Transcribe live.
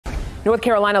North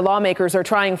Carolina lawmakers are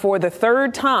trying for the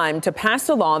third time to pass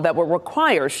a law that will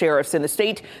require sheriffs in the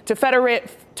state to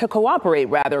cooperate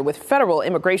with federal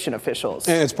immigration officials.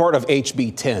 And it's part of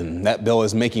HB10. That bill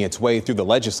is making its way through the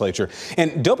legislature.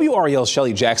 And WREL's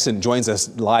Shelly Jackson joins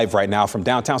us live right now from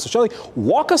downtown. So Shelly,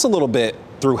 walk us a little bit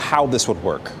through how this would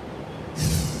work.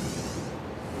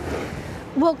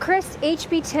 Well, Chris,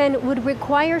 HB10 would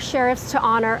require sheriffs to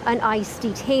honor an ICE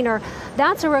detainer.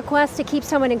 That's a request to keep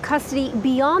someone in custody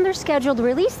beyond their scheduled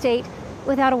release date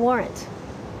without a warrant.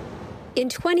 In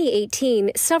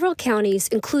 2018, several counties,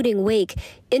 including Wake,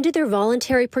 ended their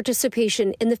voluntary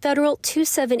participation in the federal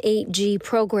 278G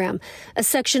program, a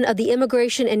section of the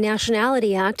Immigration and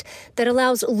Nationality Act that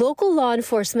allows local law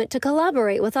enforcement to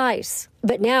collaborate with ICE.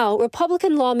 But now,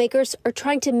 Republican lawmakers are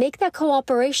trying to make that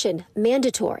cooperation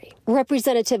mandatory.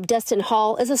 Representative Destin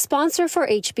Hall is a sponsor for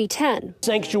HB10.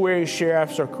 Sanctuary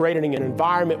sheriffs are creating an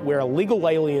environment where illegal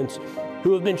aliens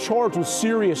who have been charged with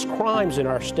serious crimes in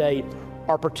our state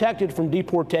are protected from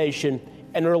deportation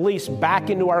and released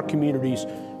back into our communities,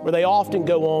 where they often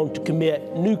go on to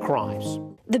commit new crimes.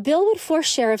 The bill would force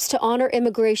sheriffs to honor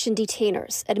immigration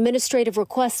detainers, administrative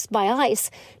requests by ICE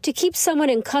to keep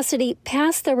someone in custody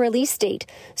past their release date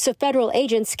so federal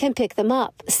agents can pick them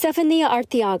up. Stefania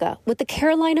Arteaga with the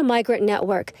Carolina Migrant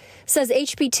Network says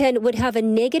HB10 would have a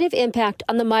negative impact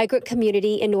on the migrant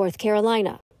community in North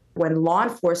Carolina. When law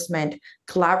enforcement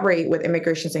collaborate with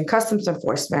immigration and customs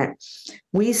enforcement,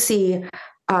 we see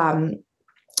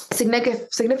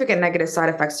significant negative side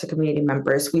effects to community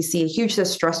members. We see a huge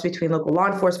distrust between local law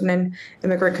enforcement and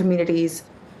immigrant communities.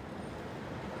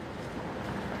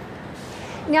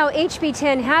 Now,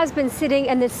 HB10 has been sitting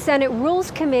in the Senate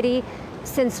Rules Committee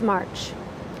since March.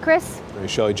 Chris?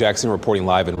 Shelly Jackson reporting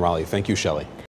live in Raleigh. Thank you, Shelly.